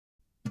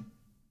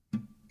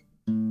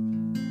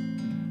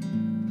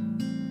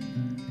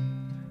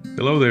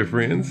Hello there,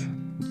 friends.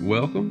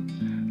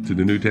 Welcome to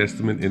the New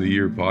Testament in a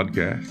Year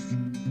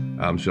podcast.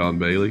 I'm Sean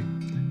Bailey,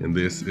 and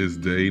this is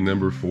day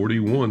number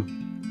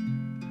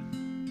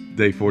 41.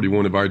 Day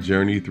 41 of our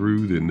journey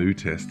through the New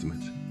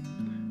Testament.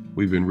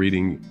 We've been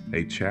reading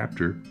a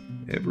chapter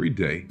every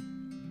day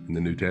in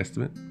the New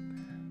Testament,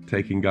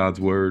 taking God's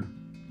Word,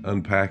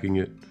 unpacking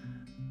it,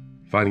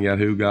 finding out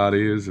who God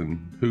is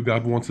and who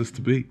God wants us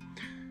to be.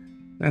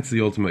 That's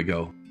the ultimate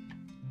goal.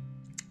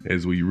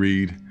 As we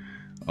read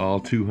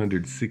all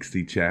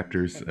 260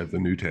 chapters of the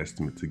New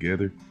Testament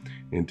together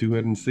in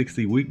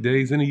 260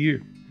 weekdays in a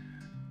year.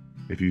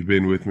 If you've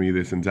been with me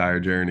this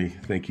entire journey,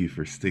 thank you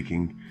for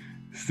sticking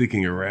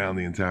around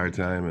the entire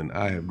time. And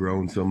I have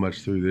grown so much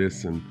through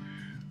this, and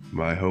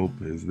my hope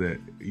is that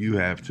you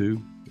have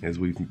too, as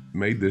we've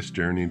made this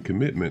journey and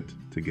commitment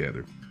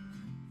together.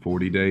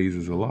 40 days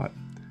is a lot.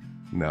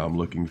 Now I'm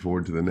looking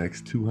forward to the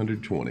next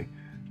 220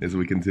 as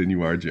we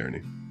continue our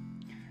journey.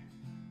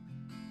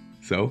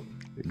 So,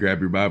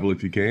 grab your Bible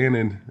if you can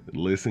and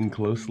listen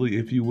closely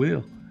if you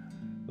will.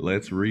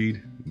 Let's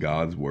read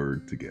God's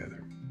Word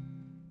together.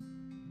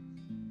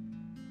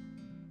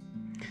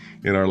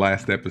 In our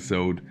last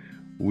episode,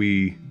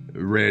 we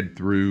read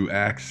through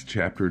Acts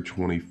chapter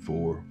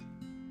 24.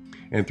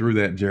 And through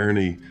that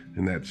journey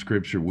in that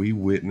scripture, we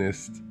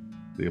witnessed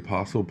the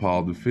Apostle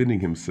Paul defending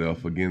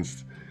himself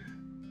against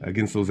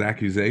those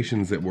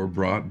accusations that were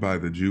brought by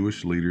the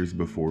Jewish leaders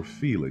before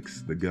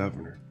Felix, the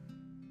governor.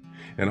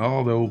 And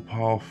although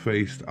Paul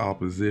faced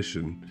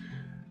opposition,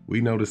 we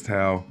noticed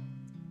how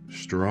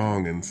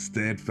strong and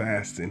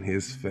steadfast in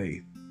his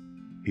faith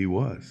he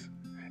was.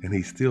 And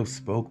he still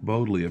spoke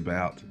boldly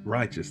about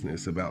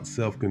righteousness, about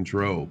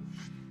self-control,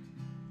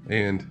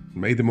 and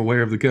made them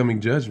aware of the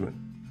coming judgment.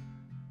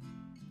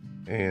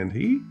 And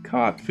he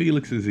caught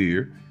Felix's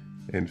ear,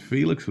 and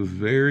Felix was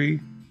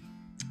very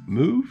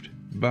moved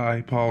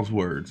by Paul's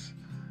words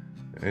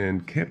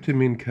and kept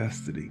him in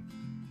custody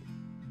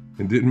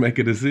and didn't make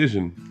a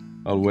decision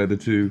on whether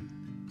to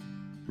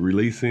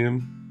release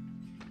him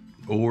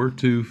or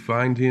to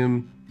find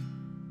him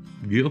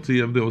guilty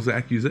of those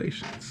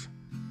accusations.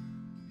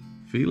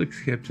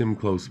 Felix kept him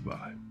close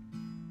by.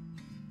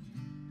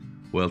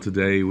 Well,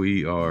 today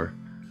we are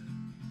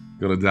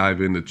going to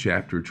dive into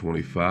chapter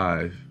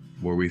 25,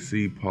 where we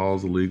see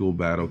Paul's legal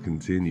battle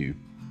continue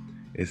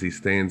as he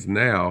stands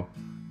now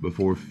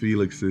before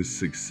Felix's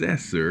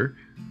successor,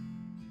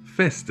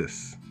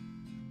 Festus,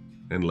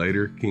 and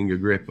later King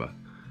Agrippa.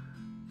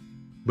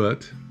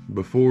 But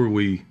before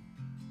we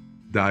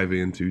dive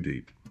in too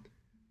deep,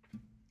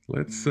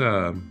 let's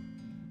talk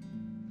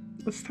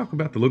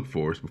about the look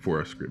fors before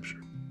our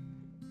scripture.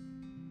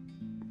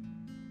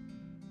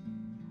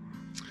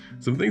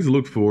 Some things to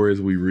look for as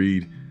we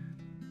read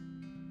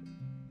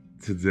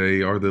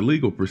today are the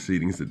legal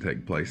proceedings that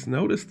take place.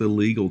 Notice the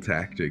legal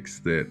tactics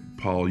that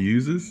Paul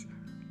uses.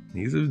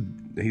 He's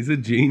a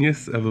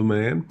genius of a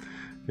man,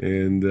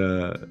 and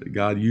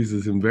God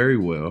uses him very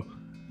well.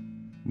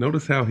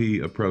 Notice how he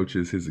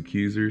approaches his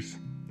accusers,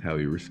 how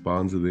he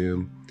responds to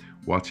them.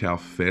 Watch how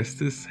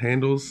Festus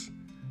handles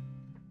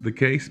the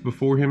case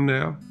before him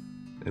now,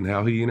 and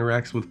how he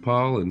interacts with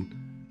Paul. And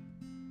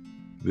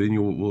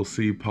then we'll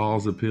see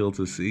Paul's appeal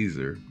to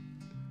Caesar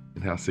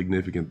and how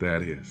significant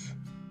that is.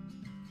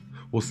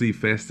 We'll see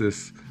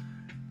Festus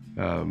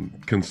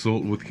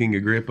consult with King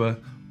Agrippa.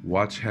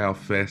 Watch how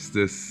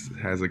Festus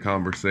has a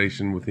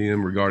conversation with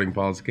him regarding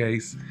Paul's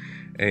case.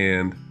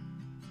 And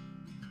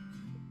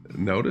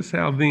notice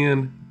how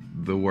then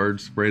the word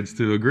spreads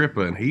to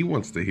Agrippa, and he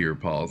wants to hear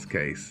Paul's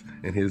case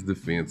and his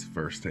defense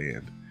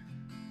firsthand.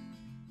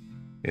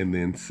 And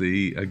then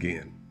see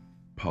again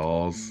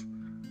Paul's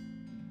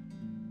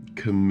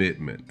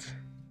commitment,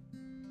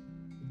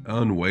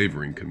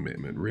 unwavering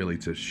commitment, really,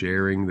 to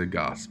sharing the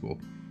gospel,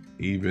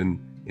 even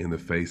in the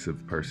face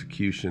of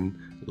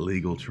persecution,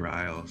 legal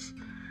trials,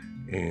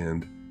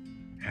 and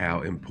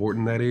how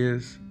important that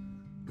is,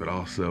 but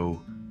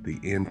also the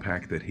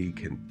impact that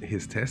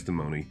his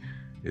testimony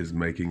is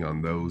making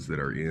on those that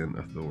are in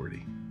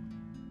authority.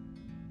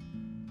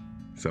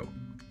 So,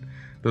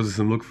 those are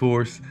some look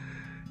fors.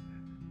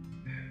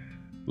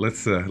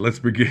 Let's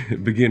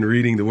begin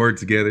reading the word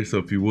together. So,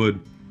 if you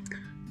would,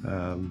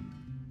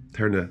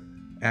 turn to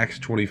Acts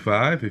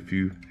 25. If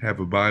you have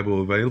a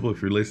Bible available,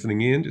 if you're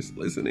listening in, just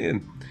listen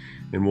in,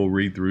 and we'll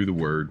read through the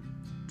word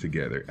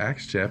together.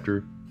 Acts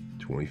chapter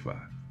 25.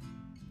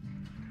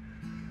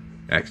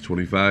 Acts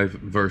 25,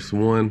 verse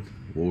 1.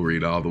 We'll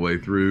read all the way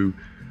through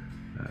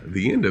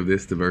the end of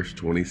this to verse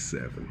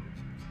 27.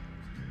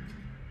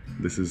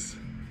 This is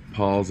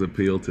Paul's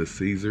appeal to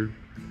Caesar.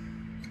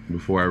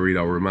 Before I read,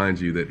 I'll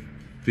remind you that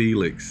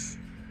Felix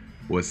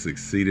was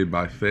succeeded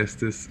by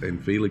Festus,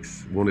 and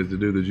Felix wanted to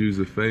do the Jews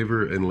a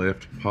favor and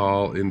left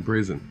Paul in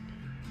prison.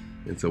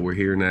 And so we're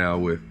here now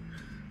with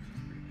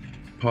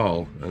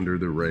Paul under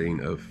the reign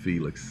of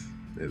Felix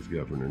as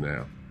governor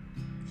now.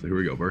 So here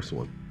we go, verse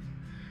 1.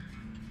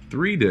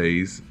 3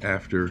 days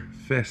after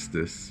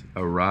Festus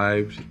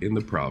arrived in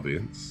the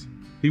province,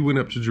 he went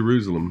up to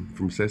Jerusalem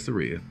from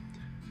Caesarea.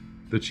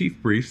 The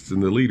chief priests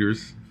and the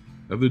leaders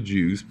of the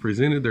Jews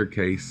presented their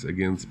case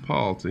against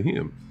Paul to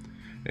him,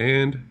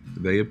 and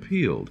they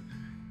appealed,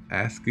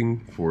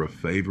 asking for a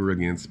favor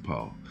against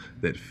Paul,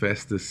 that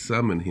Festus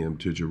summon him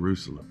to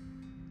Jerusalem.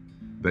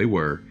 They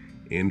were,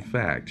 in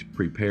fact,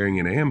 preparing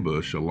an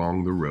ambush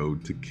along the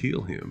road to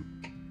kill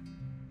him.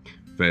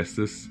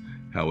 Festus,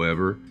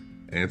 however,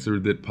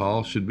 answered that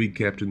Paul should be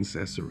kept in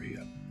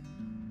Caesarea,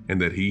 and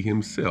that he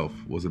himself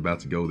was about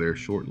to go there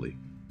shortly.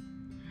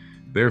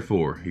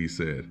 Therefore, he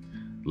said,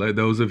 let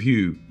those of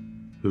you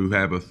who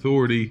have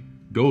authority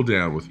go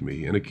down with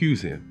me and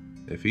accuse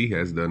him, if he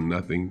has done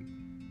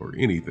nothing or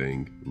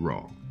anything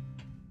wrong.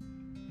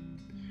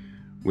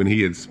 When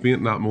he had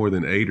spent not more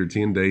than 8 or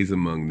 10 days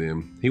among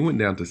them, he went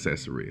down to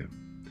Caesarea.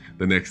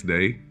 The next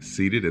day,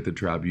 seated at the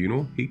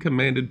tribunal, he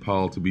commanded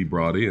Paul to be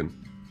brought in.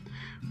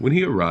 When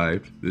he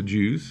arrived, the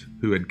Jews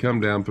who had come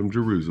down from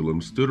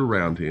Jerusalem stood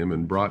around him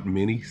and brought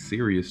many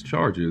serious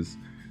charges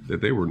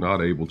that they were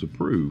not able to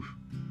prove.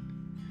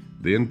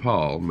 Then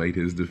Paul made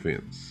his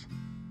defense.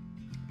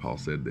 Paul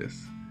said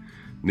this,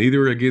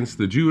 neither against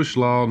the Jewish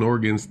law, nor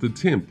against the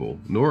temple,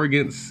 nor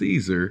against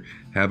Caesar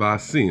have I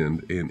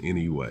sinned in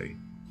any way.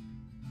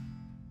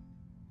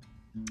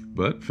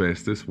 But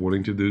Festus,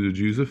 wanting to do the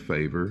Jews a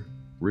favor,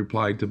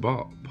 replied to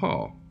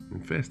Paul,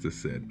 and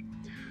Festus said,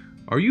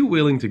 are you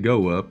willing to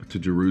go up to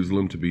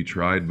Jerusalem to be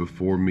tried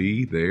before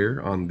me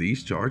there on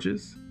these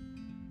charges?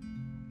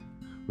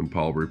 When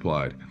Paul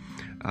replied,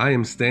 I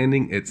am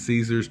standing at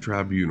Caesar's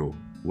tribunal,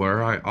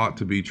 where I ought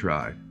to be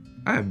tried.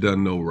 I have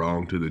done no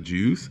wrong to the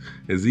Jews,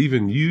 as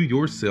even you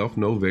yourself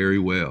know very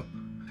well.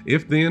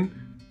 If then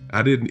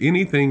I did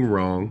anything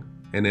wrong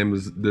and am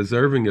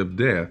deserving of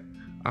death,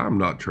 I am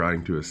not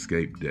trying to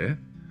escape death.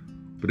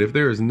 But if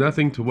there is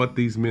nothing to what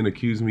these men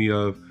accuse me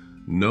of,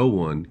 no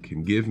one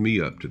can give me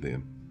up to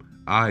them.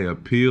 I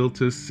appeal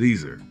to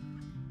Caesar.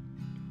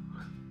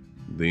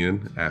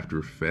 Then,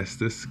 after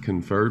Festus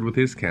conferred with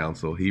his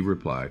council, he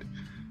replied,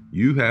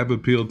 you have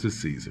appealed to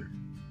Caesar.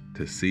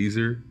 To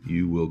Caesar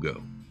you will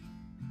go.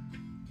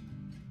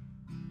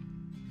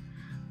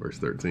 Verse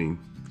 13.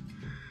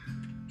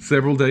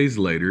 Several days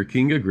later,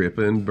 King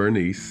Agrippa and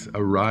Bernice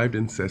arrived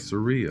in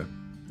Caesarea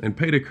and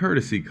paid a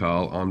courtesy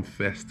call on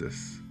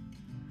Festus.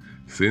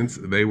 Since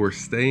they were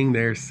staying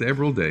there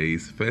several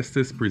days,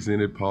 Festus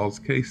presented Paul's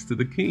case to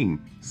the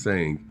king,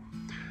 saying,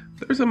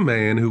 there's a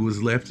man who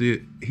was left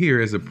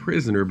here as a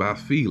prisoner by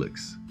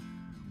Felix.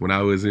 When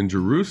I was in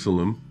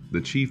Jerusalem,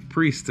 the chief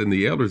priests and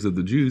the elders of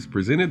the Jews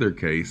presented their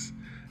case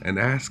and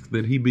asked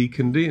that he be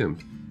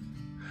condemned.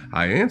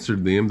 I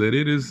answered them that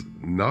it is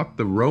not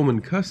the Roman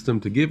custom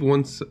to give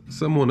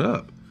someone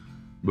up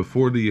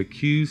before the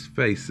accused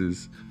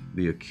faces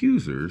the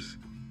accusers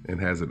and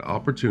has an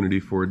opportunity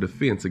for a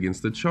defense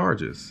against the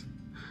charges.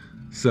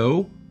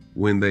 So,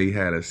 when they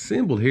had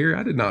assembled here,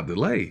 I did not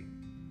delay.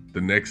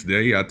 The next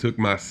day I took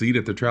my seat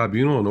at the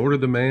tribunal and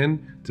ordered the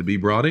man to be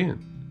brought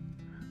in.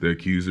 The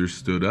accusers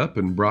stood up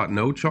and brought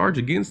no charge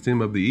against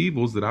him of the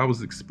evils that I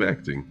was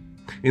expecting.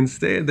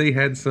 Instead, they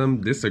had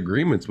some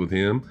disagreements with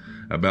him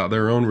about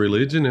their own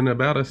religion and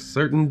about a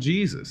certain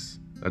Jesus,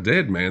 a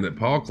dead man that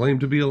Paul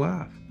claimed to be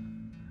alive.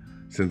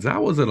 Since I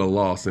was at a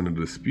loss in a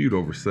dispute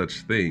over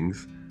such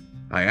things,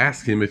 I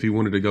asked him if he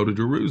wanted to go to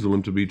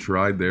Jerusalem to be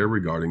tried there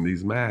regarding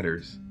these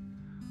matters.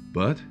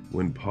 But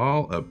when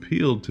Paul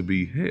appealed to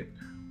be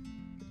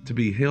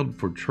held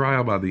for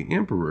trial by the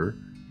emperor,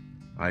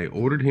 I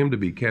ordered him to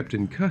be kept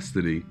in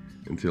custody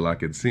until I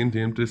could send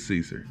him to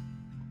Caesar.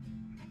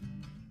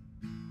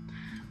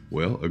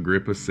 Well,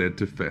 Agrippa said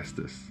to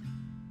Festus,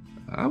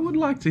 I would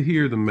like to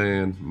hear the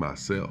man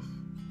myself.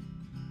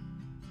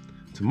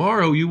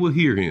 Tomorrow you will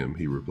hear him,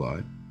 he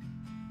replied.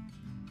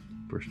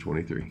 Verse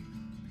 23.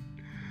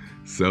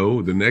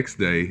 So the next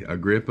day,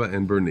 Agrippa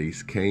and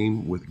Bernice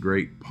came with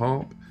great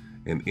pomp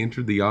and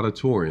entered the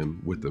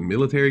auditorium with the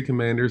military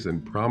commanders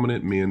and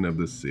prominent men of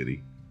the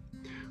city.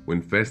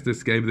 When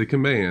Festus gave the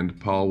command,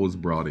 Paul was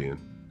brought in.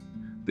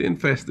 Then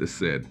Festus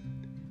said,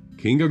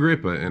 King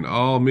Agrippa and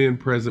all men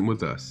present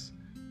with us,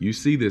 you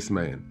see this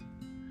man.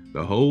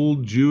 The whole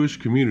Jewish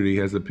community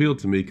has appealed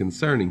to me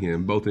concerning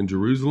him, both in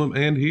Jerusalem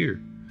and here,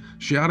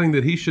 shouting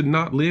that he should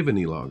not live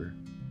any longer.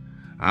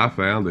 I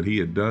found that he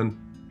had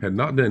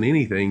not done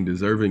anything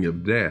deserving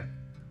of death,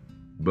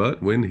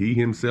 but when he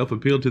himself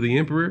appealed to the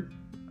emperor,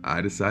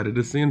 I decided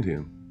to send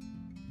him.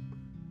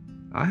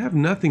 I have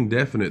nothing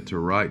definite to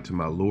write to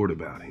my lord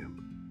about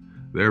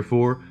him.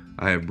 Therefore,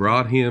 I have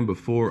brought him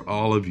before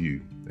all of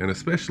you, and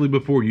especially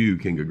before you,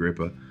 King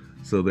Agrippa,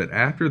 so that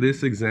after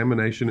this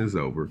examination is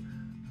over,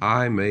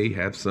 I may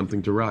have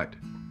something to write.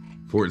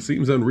 For it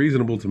seems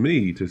unreasonable to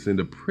me to send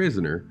a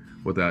prisoner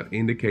without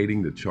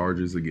indicating the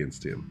charges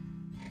against him.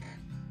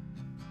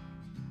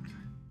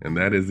 And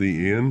that is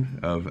the end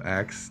of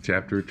Acts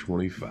chapter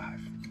 25.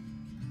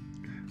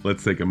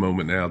 Let's take a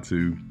moment now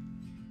to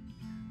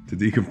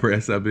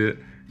decompress a bit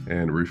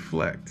and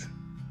reflect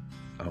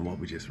on what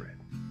we just read.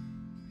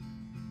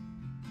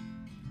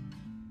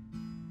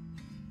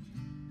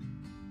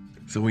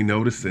 So we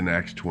noticed in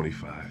Acts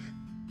 25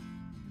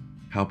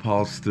 how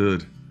Paul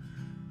stood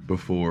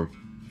before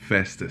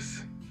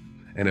Festus,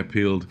 and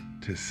appealed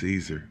to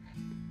Caesar.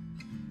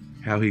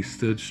 How he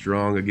stood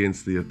strong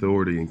against the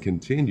authority and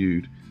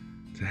continued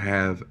to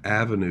have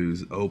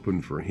avenues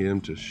open for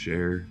him to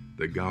share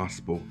the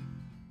gospel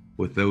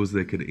with those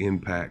that could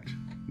impact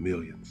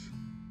millions.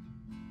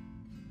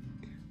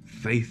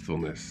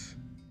 Faithfulness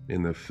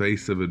in the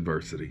face of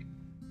adversity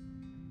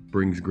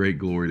brings great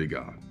glory to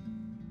God.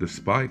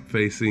 Despite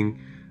facing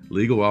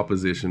legal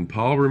opposition,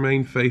 Paul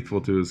remained faithful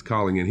to his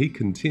calling, and he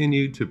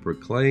continued to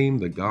proclaim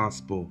the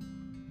gospel.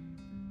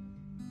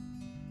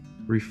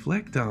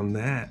 Reflect on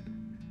that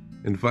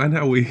and find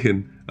how we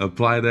can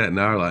apply that in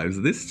our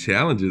lives. This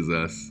challenges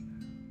us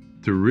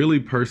to really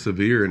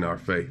persevere in our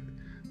faith,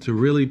 to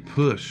really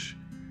push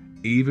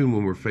even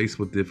when we're faced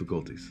with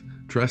difficulties,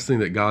 trusting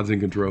that God's in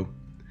control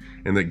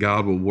and that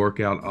God will work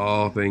out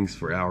all things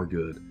for our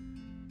good.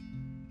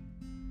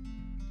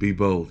 Be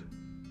bold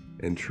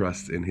and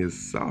trust in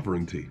his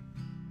sovereignty.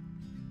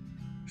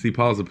 See,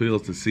 Paul's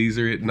appeals to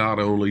Caesar, it not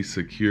only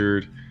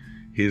secured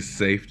his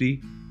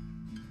safety,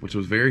 which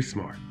was very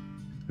smart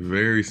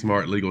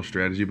legal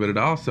strategy, but it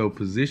also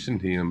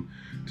positioned him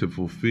to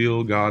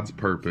fulfill God's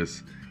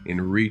purpose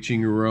in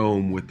reaching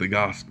Rome with the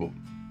gospel.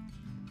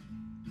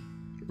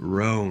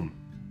 Rome,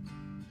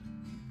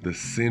 the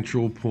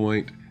central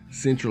point,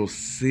 central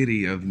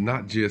city of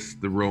not just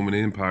the Roman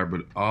Empire,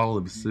 but all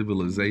of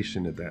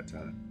civilization at that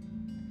time.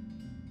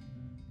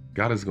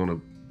 God is going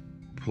to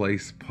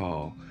place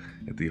Paul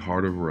at the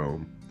heart of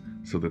Rome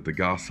so that the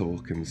gospel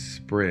can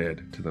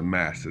spread to the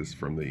masses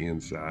from the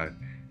inside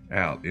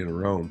out in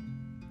Rome.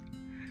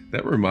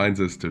 That reminds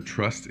us to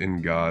trust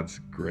in God's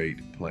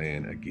great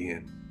plan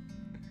again.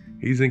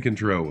 He's in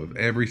control of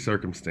every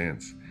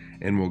circumstance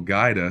and will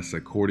guide us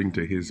according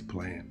to his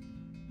plan.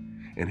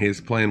 And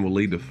his plan will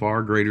lead to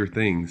far greater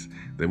things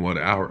than what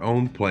our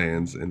own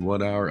plans and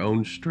what our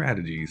own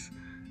strategies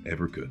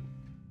ever could.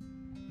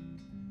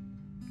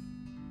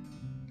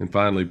 And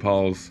finally,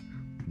 Paul's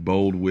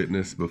bold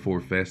witness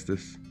before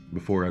Festus,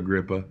 before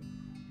Agrippa,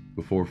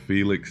 before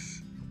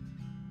Felix,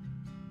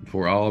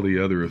 before all the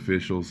other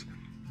officials.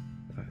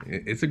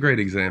 It's a great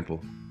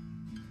example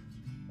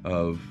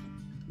of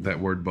that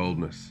word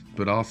boldness,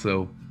 but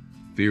also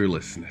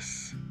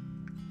fearlessness.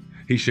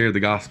 He shared the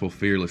gospel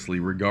fearlessly,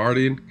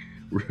 regardless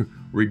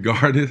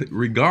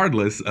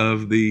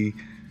of the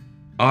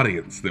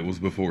audience that was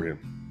before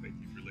him. Thank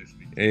you for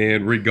listening.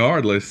 And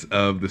regardless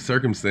of the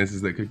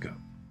circumstances that could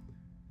come.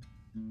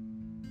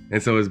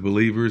 And so as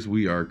believers,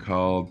 we are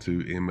called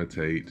to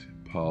imitate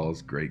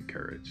Paul's great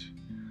courage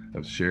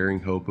of sharing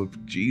hope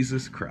of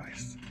Jesus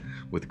Christ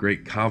with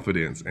great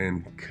confidence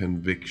and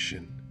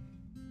conviction.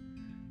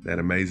 That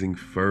amazing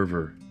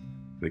fervor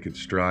that could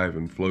strive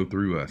and flow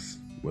through us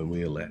when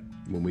we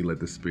let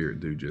the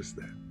Spirit do just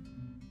that.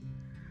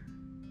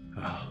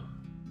 Oh,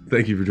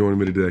 thank you for joining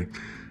me today.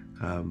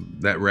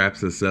 That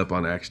wraps us up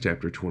on Acts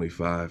chapter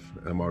 25.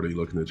 I'm already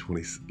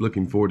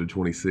looking forward to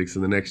 26.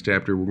 In the next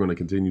chapter, we're going to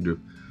continue to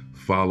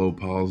follow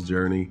Paul's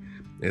journey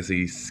as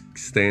he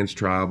stands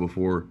trial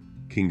before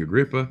King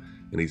Agrippa,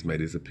 and he's made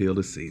his appeal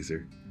to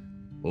Caesar,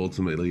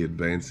 ultimately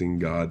advancing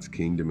God's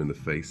kingdom in the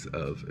face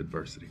of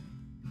adversity.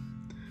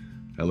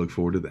 I look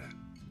forward to that.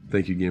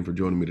 Thank you again for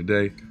joining me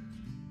today.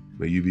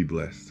 May you be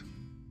blessed.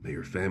 May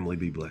your family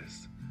be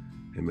blessed.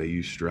 And may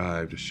you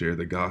strive to share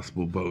the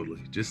gospel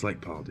boldly, just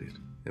like Paul did,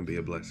 and be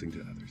a blessing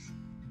to others.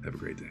 Have a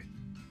great day.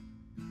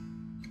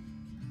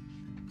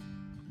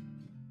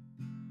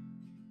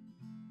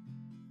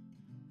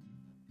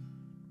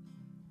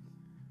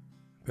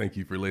 Thank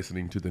you for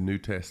listening to the New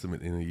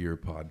Testament in a Year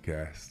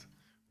podcast,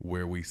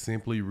 where we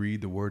simply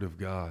read the Word of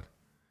God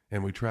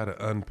and we try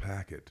to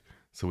unpack it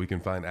so we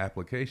can find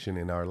application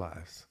in our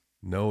lives,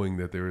 knowing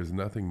that there is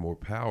nothing more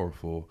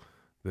powerful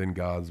than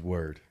God's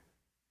Word.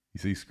 You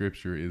see,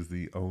 Scripture is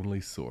the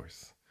only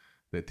source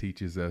that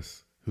teaches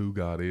us who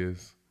God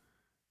is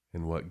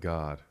and what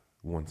God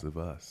wants of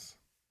us.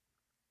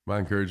 My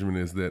encouragement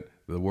is that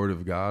the Word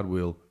of God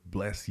will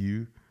bless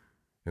you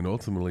and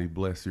ultimately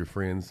bless your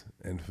friends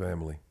and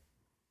family.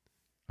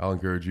 I'll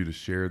encourage you to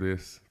share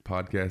this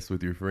podcast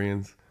with your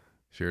friends,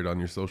 share it on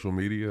your social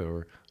media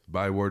or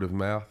by word of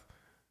mouth.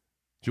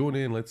 Join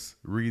in, let's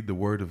read the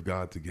Word of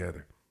God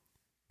together.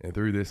 And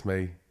through this,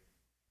 may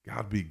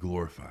God be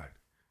glorified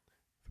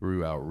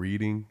through our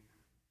reading,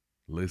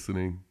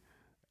 listening,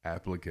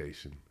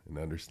 application, and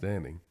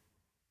understanding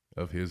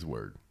of His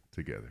Word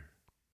together.